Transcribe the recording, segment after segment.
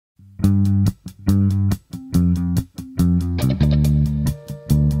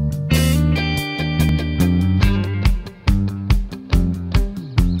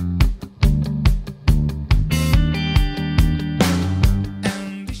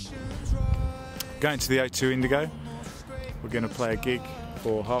Going to the O2 Indigo. We're going to play a gig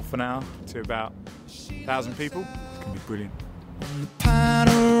for half an hour to about 1,000 people. It's going to be brilliant.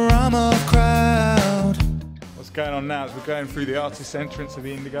 Panorama crowd. What's going on now is we're going through the artist's entrance of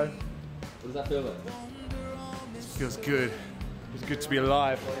the Indigo. What does that feel like? It feels good. It's good to be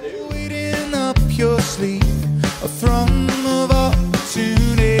alive. Waiting up your sleeve, a throng of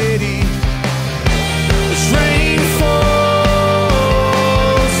opportunity. As rain falls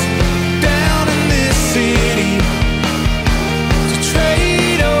down in this city, to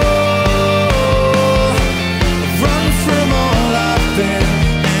trade all, run from all I've been.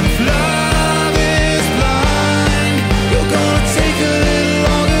 And if love is blind, you're gonna take a little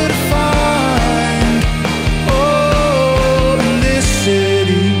longer to find. Oh, in this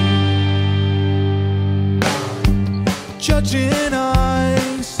city, judging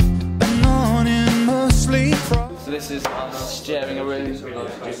eyes, anonymously. So this is us sharing a room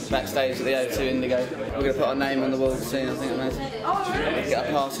backstage at the O2 Indigo. We're going to put our name on the wall soon, I think amazing. Get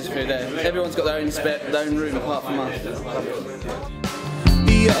our passes through there. Everyone's got their own room apart from us.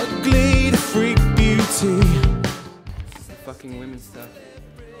 The ugly to freak beauty. Fucking women's stuff.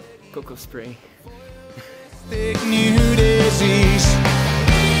 Cocoa spray. Big new disease.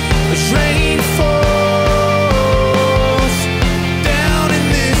 As rain falls down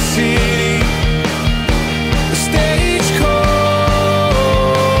in this city, the stage call,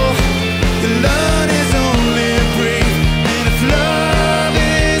 the learn is only brief. And if love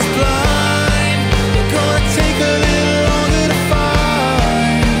is blind, we're gonna take a little longer to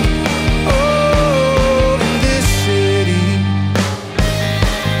find. Oh, in this city.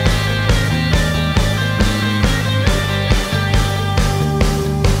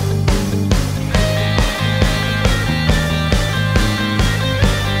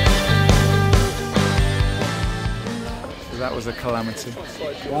 That was a calamity.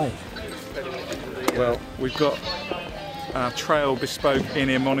 Why? Well, we've got our Trail bespoke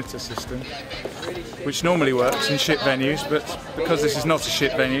in-ear monitor system, which normally works in shit venues, but because this is not a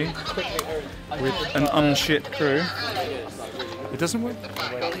shit venue, with an unshit crew, it doesn't work.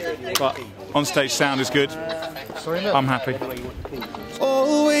 But on-stage sound is good. I'm happy.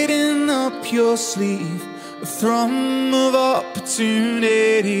 All waiting up your sleeve, a throng of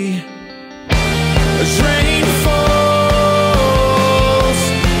opportunity. As rain falls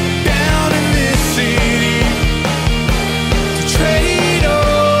down in this city, to trade all,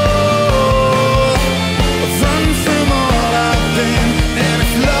 run from all I've been. And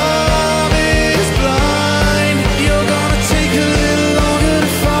if love is blind, you're gonna take a little longer to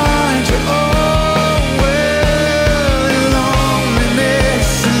find your own well. In loneliness,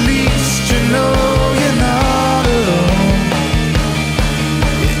 at least you know you're not alone.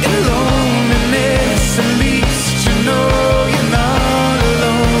 In loneliness, at least you know you're not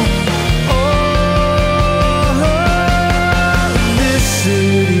alone. Oh, in this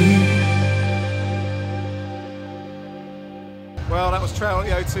city. Well, that was Trail at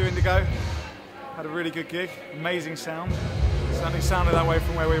the O2 Indigo. Had a really good gig, amazing sound. Certainly sounded that way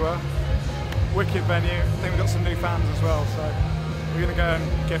from where we were. Wicked venue. I think we've got some new fans as well, so we're going to go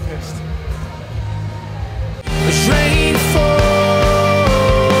and get pissed.